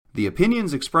The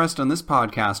opinions expressed on this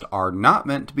podcast are not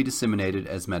meant to be disseminated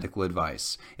as medical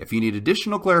advice. If you need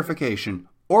additional clarification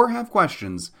or have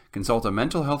questions, consult a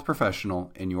mental health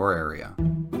professional in your area.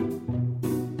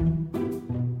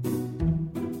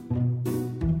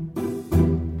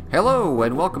 Hello,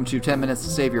 and welcome to 10 Minutes to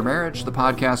Save Your Marriage, the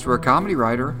podcast where a comedy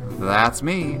writer, that's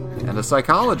me, and a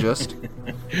psychologist,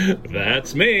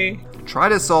 that's me, try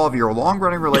to solve your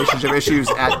long-running relationship issues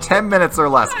at 10 minutes or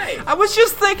less. Hey. I was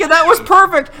just thinking that was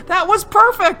perfect. That was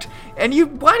perfect. And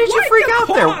why did you freak out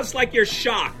there? Pause like you're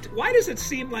shocked. Why does it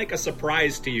seem like a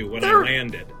surprise to you when I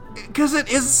landed? Because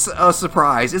it is a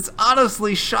surprise. It's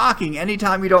honestly shocking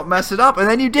anytime you don't mess it up. And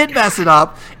then you did mess it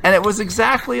up, and it was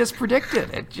exactly as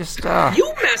predicted. It just...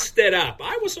 You messed it up.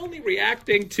 I was only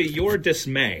reacting to your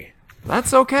dismay.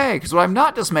 That's okay, because what I'm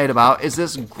not dismayed about is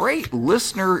this great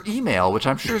listener email, which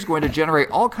I'm sure is going to generate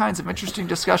all kinds of interesting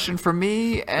discussion from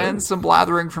me and some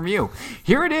blathering from you.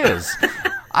 Here it is.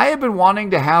 I have been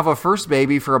wanting to have a first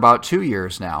baby for about 2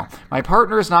 years now. My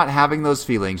partner is not having those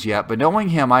feelings yet, but knowing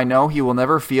him, I know he will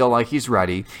never feel like he's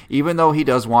ready, even though he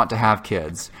does want to have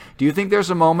kids. Do you think there's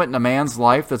a moment in a man's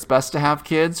life that's best to have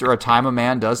kids, or a time a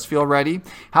man does feel ready?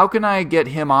 How can I get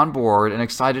him on board and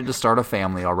excited to start a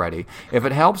family already? If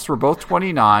it helps, we're both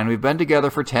 29, we've been together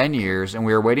for 10 years, and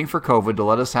we are waiting for COVID to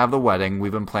let us have the wedding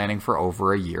we've been planning for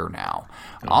over a year now.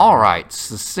 All right,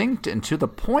 succinct and to the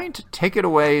point. Take it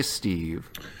away, Steve.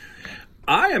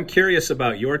 I am curious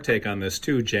about your take on this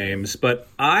too, James, but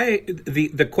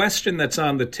the question that's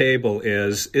on the table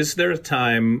is there a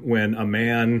time when a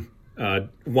man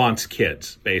wants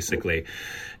kids, basically?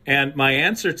 And my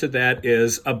answer to that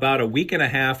is about a week and a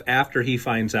half after he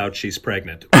finds out she's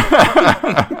pregnant.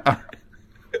 I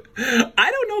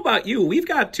don't know about you. We've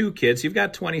got 2 kids. You've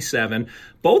got 27.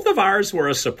 Both of ours were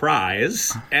a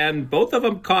surprise, and both of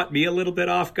them caught me a little bit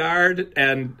off guard.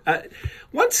 And I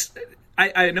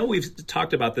know we've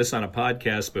talked about this on a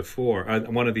podcast before,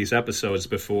 one of these episodes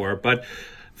before, but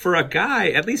for a guy,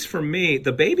 at least for me,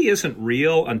 the baby isn't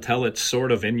real until it's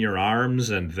sort of in your arms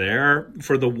and there.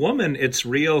 For the woman, it's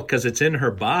real because it's in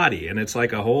her body, and it's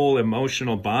like a whole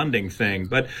emotional bonding thing.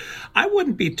 But I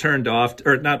wouldn't be put off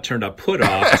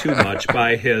too much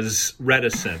by his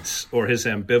reticence or his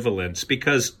ambivalence,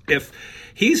 because if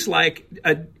he's like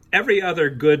every other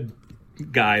good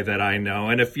guy that I know,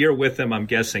 and if you're with him, I'm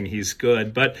guessing he's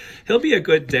good, but he'll be a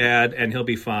good dad and he'll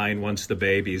be fine once the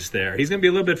baby's there. He's going to be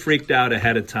a little bit freaked out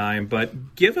ahead of time,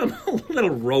 but give him a little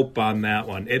rope on that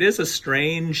one. It is a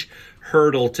strange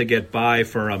hurdle to get by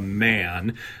for a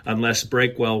man, unless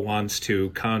Breakwell wants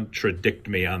to contradict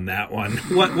me on that one.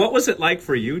 What was it like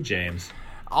for you, James?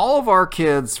 All of our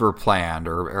kids were planned,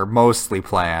 or mostly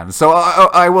planned. So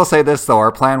I will say this, though.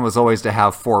 Our plan was always to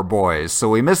have 4 boys. So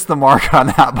we missed the mark on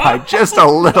that by just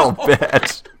a little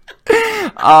bit.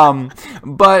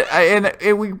 But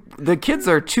the kids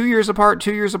are 2 years apart,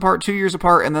 2 years apart, 2 years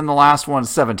apart, and then the last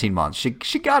one's 17 months.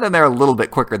 She got in there a little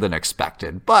bit quicker than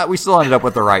expected, but we still ended up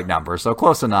with the right number, so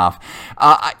close enough.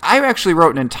 I actually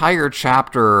wrote an entire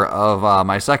chapter of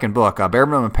my second book, Bare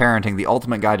Minimum Parenting, The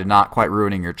Ultimate Guide to Not Quite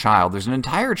Ruining Your Child. There's an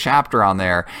entire chapter on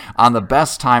there on the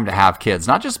best time to have kids,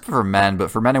 not just for men, but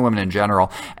for men and women in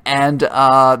general. And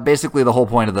basically the whole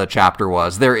point of the chapter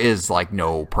was there is like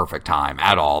no perfect time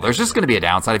at all. There's just going to be a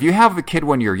downside. If you have a kid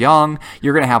when you're young,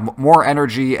 you're going to have more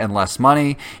energy and less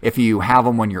money. If you have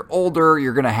them when you're older,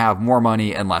 you're going to have more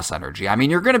money and less energy. I mean,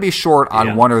 you're going to be short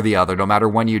on one or the other, no matter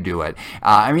when you do it.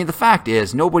 I mean, the fact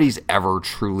is, nobody's ever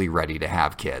truly ready to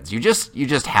have kids. You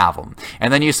just have them,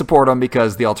 and then you support them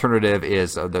because the alternative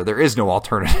is there is no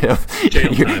alternative.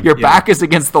 Your back is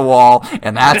against the wall,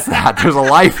 and that's that. There's a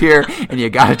life here, and you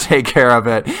got to take care of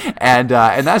it, and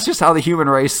that's just how the human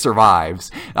race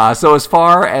survives. So as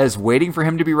far as waiting for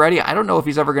him to be ready, I don't know if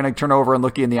he's ever going to turn over and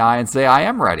look you in the eye and say, I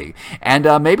am ready.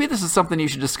 And maybe this is something you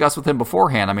should discuss with him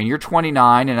beforehand. I mean, you're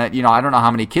 29, and I don't know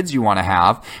how many kids you want to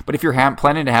have, but if you're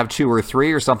planning to have 2 or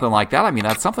 3 or something like that, I mean,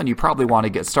 that's something you probably want to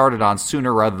get started on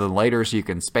sooner rather than later, so you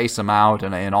can space them out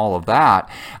and all of that.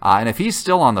 And if he's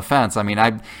still on the fence, I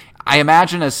mean, I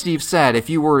imagine, as Steve said, if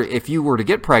you were to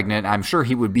get pregnant, I'm sure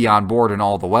he would be on board and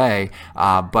all the way.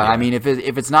 But I mean, if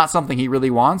it's not something he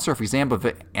really wants, or if he's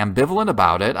ambivalent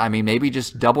about it, I mean, maybe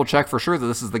just double check for sure that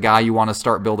this is the guy you want to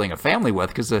start building a family with.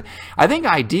 Because I think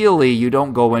ideally you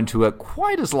don't go into it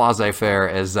quite as laissez-faire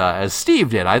as Steve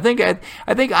did. I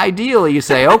think ideally you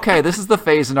say, okay, this is the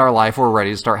phase in our life where we're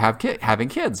ready to start having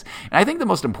kids. And I think the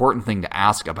most important thing to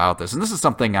ask about this, and this is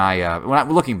something when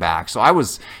I'm looking back, so I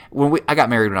got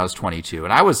married when I was was 22,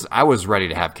 and I was ready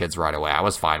to have kids right away. I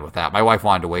was fine with that. My wife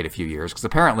wanted to wait a few years because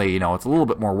apparently, it's a little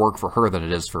bit more work for her than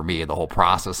it is for me, the whole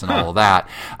process and all of that.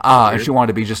 And she wanted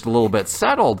to be just a little bit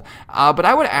settled. But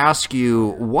I would ask you,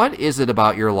 what is it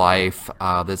about your life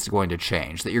that's going to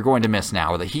change, that you're going to miss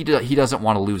now, that he doesn't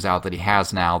want to lose out, that he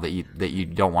has now, that you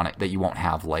don't want it, that you won't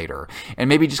have later, and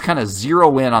maybe just kind of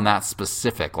zero in on that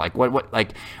specific. Like what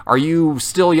like, are you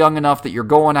still young enough that you're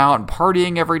going out and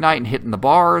partying every night and hitting the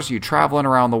bars? Are you traveling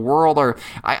around the world? Or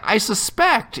I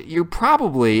suspect you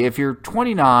probably, if you're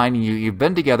 29 and you've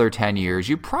been together 10 years,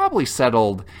 you probably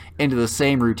settled into the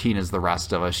same routine as the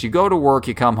rest of us. You go to work,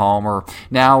 you come home, or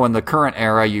now in the current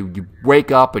era, you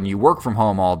wake up and you work from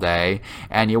home all day,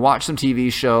 and you watch some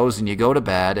TV shows and you go to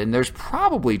bed, and there's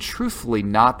probably, truthfully,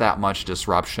 not that much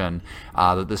disruption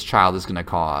that this child is going to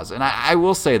cause. And I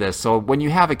will say this, so when you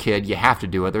have a kid, you have to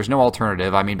do it. There's no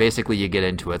alternative. I mean, basically, you get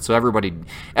into it. So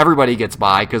everybody gets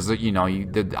by because,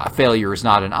 the failure is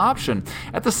not an option.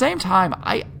 At the same time,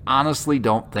 I honestly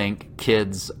don't think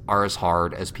kids are as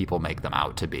hard as people make them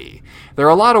out to be. They're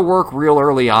a lot of work real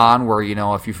early on where,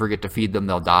 if you forget to feed them,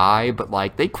 they'll die. But,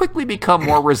 they quickly become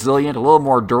more resilient, a little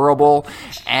more durable.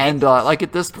 And,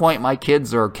 at this point, my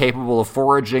kids are capable of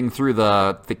foraging through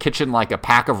the kitchen like a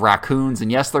pack of raccoons.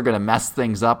 And, yes, they're going to mess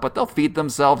things up, but they'll feed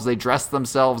themselves. They dress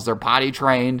themselves. They're potty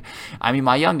trained. I mean,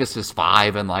 my youngest is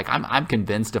 5, and, I'm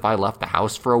convinced if I left the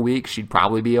house for a week, she'd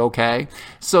probably be okay.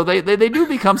 So they do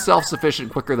become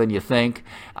self-sufficient quicker than you think.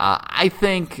 I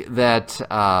think that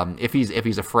if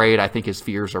he's afraid, I think his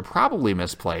fears are probably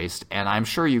misplaced, and I'm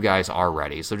sure you guys are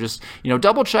ready. So just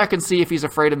double check and see if he's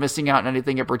afraid of missing out on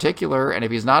anything in particular, and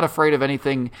if he's not afraid of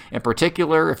anything in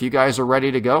particular, if you guys are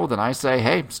ready to go, then I say,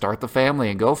 hey, start the family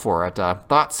and go for it.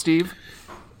 Thoughts, Steve?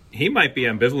 He might be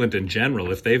ambivalent in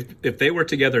general. If they were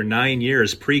together 9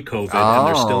 years pre-COVID and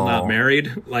they're still not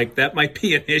married, that might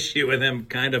be an issue with him,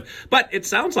 kind of. But it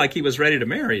sounds like he was ready to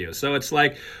marry you. So it's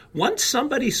like, once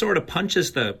somebody sort of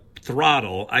punches the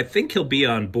throttle, I think he'll be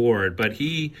on board, but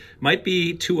he might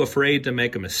be too afraid to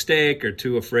make a mistake or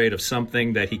too afraid of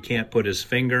something that he can't put his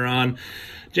finger on.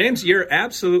 James, you're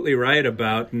absolutely right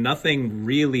about nothing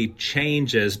really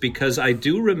changes, because I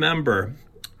do remember.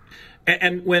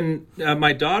 And when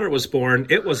my daughter was born,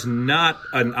 it was not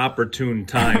an opportune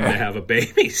time to have a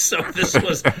baby. So this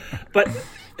was,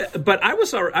 but I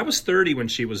was 30 when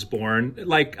she was born.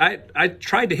 I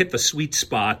tried to hit the sweet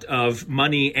spot of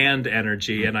money and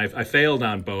energy, and I failed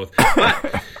on both.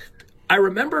 But I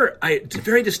remember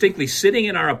very distinctly sitting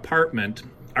in our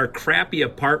crappy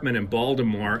apartment in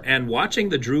Baltimore, and watching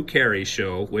the Drew Carey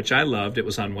show, which I loved. It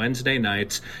was on Wednesday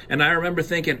nights. And I remember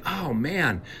thinking, oh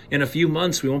man, in a few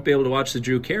months we won't be able to watch the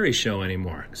Drew Carey show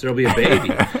anymore because there'll be a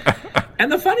baby.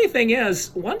 And the funny thing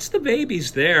is, once the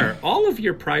baby's there, all of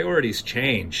your priorities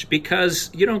change,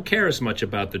 because you don't care as much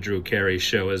about the Drew Carey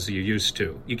show as you used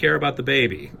to. You care about the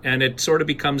baby, and it sort of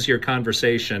becomes your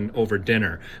conversation over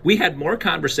dinner. We had more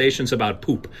conversations about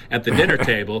poop at the dinner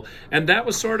table, and that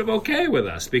was sort of okay with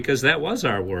us because that was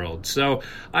our world. So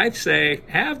I'd say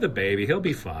have the baby. He'll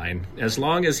be fine as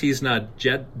long as he's not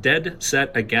dead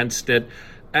set against it.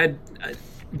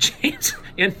 James,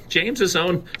 in James's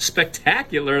own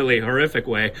spectacularly horrific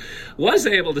way, was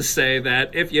able to say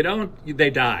that if you don't, they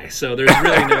die. So there's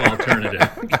really no alternative.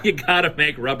 You got to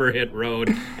make rubber hit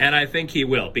road. And I think he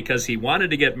will, because he wanted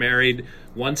to get married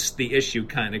once the issue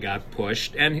kind of got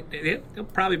pushed. And he'll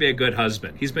probably be a good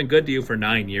husband. He's been good to you for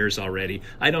 9 years already.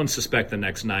 I don't suspect the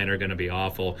next 9 are going to be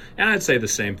awful. And I'd say the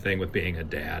same thing with being a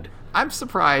dad. I'm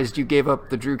surprised you gave up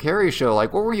the Drew Carey show.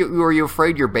 What were you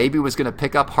afraid your baby was going to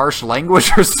pick up harsh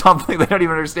language or something? They don't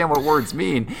even understand what words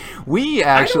mean. We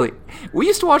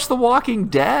used to watch The Walking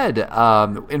Dead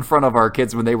in front of our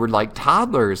kids when they were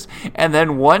toddlers. And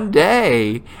then one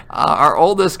day, our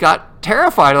oldest got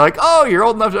terrified, oh, you're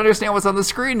old enough to understand what's on the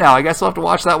screen now. I guess we'll have to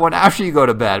watch that one after you go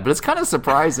to bed. But it's kind of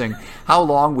surprising how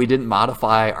long we didn't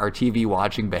modify our TV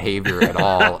watching behavior at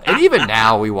all. And even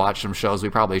now we watch some shows we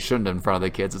probably shouldn't in front of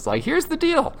the kids. It's here's the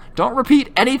deal. Don't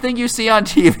repeat anything you see on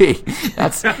TV.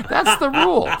 That's the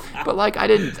rule. But I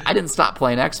didn't stop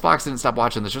playing Xbox, didn't stop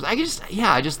watching the shows.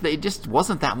 It just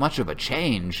wasn't that much of a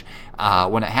change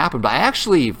when it happened. But I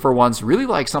actually, for once, really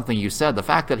like something you said, the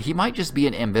fact that he might just be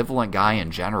an ambivalent guy in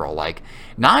general.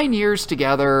 9 years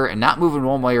together and not moving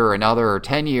one way or another, or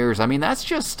 10 years. I mean, that's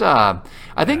just, I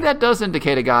think that does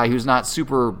indicate a guy who's not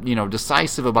super,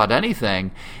 decisive about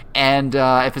anything. And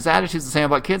if his attitude's the same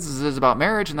about kids as it is about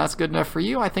marriage, and that's good enough for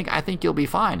you, I think you'll be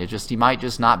fine. He might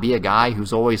just not be a guy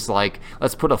who's always like,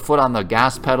 let's put a foot on the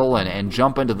gas pedal and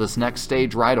jump into this next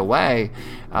stage right away.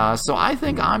 So I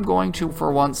think I'm going to,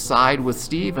 for once, side with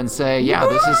Steve and say, yeah,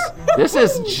 this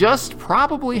is just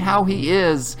probably how he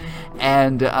is,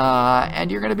 and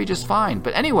you're going to be just fine.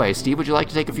 But anyway, Steve, would you like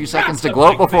to take a few seconds to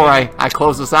gloat before I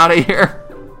close this out of here?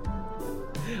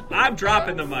 I'm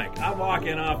dropping the mic. I'm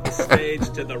walking off the stage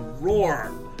to the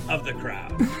roar of the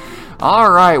crowd.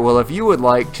 All right, well, if you would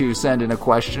like to send in a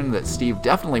question that Steve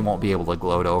definitely won't be able to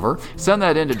gloat over, send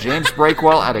that in to James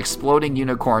Breakwell at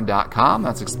explodingunicorn.com.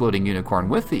 That's exploding unicorn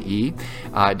with the E.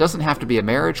 It doesn't have to be a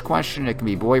marriage question. It can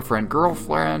be boyfriend,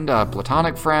 girlfriend,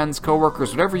 platonic friends,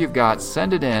 coworkers, whatever you've got,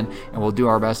 send it in, and we'll do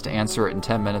our best to answer it in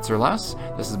 10 minutes or less.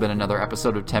 This has been another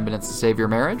episode of 10 Minutes to Save Your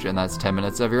Marriage, and that's 10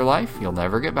 minutes of your life you'll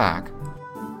never get back.